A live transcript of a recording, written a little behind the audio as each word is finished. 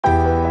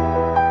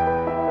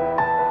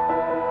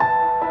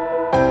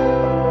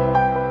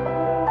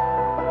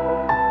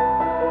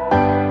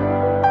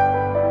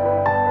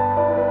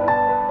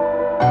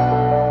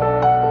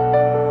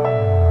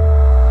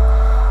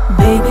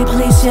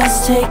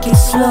just take it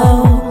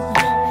slow.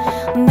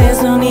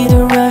 There's no need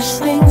to rush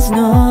things,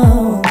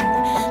 no.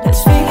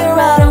 Let's figure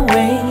out a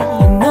way.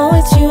 You know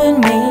it's you and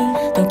me,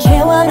 don't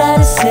care what I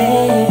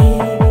say.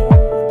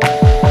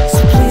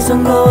 So please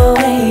don't go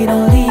away,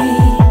 don't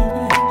leave.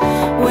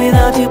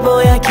 Without you,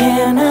 boy, I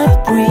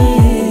cannot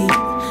breathe.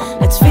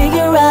 Let's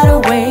figure out a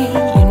way.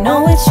 You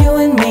know it's you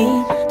and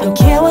me, don't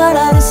care what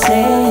I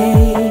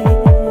say.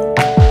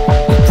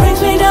 It brings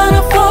me down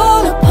to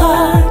fall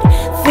apart.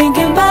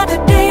 Thinking about the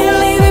day you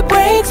leave, it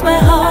breaks my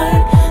heart.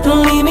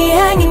 Don't leave me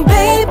hanging,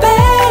 baby.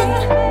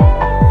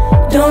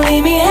 Don't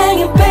leave me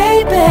hanging,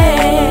 baby.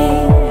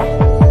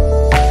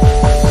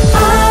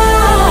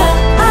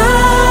 I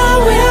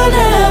will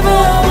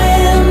never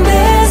win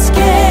this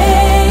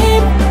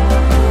game.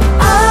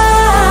 I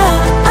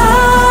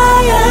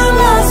am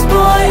lost,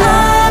 boy,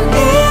 I'm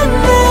in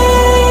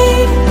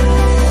vain.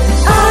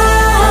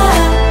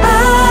 I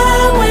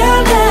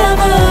will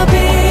never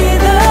be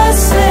the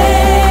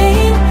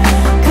same.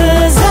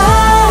 'Cause I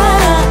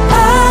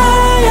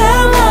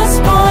am lost,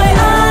 boy,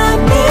 I'm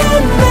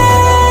in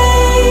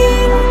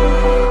vain.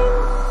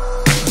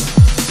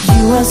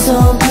 You are so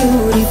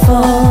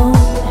beautiful.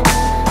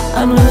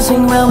 I'm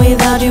losing well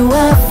without you, I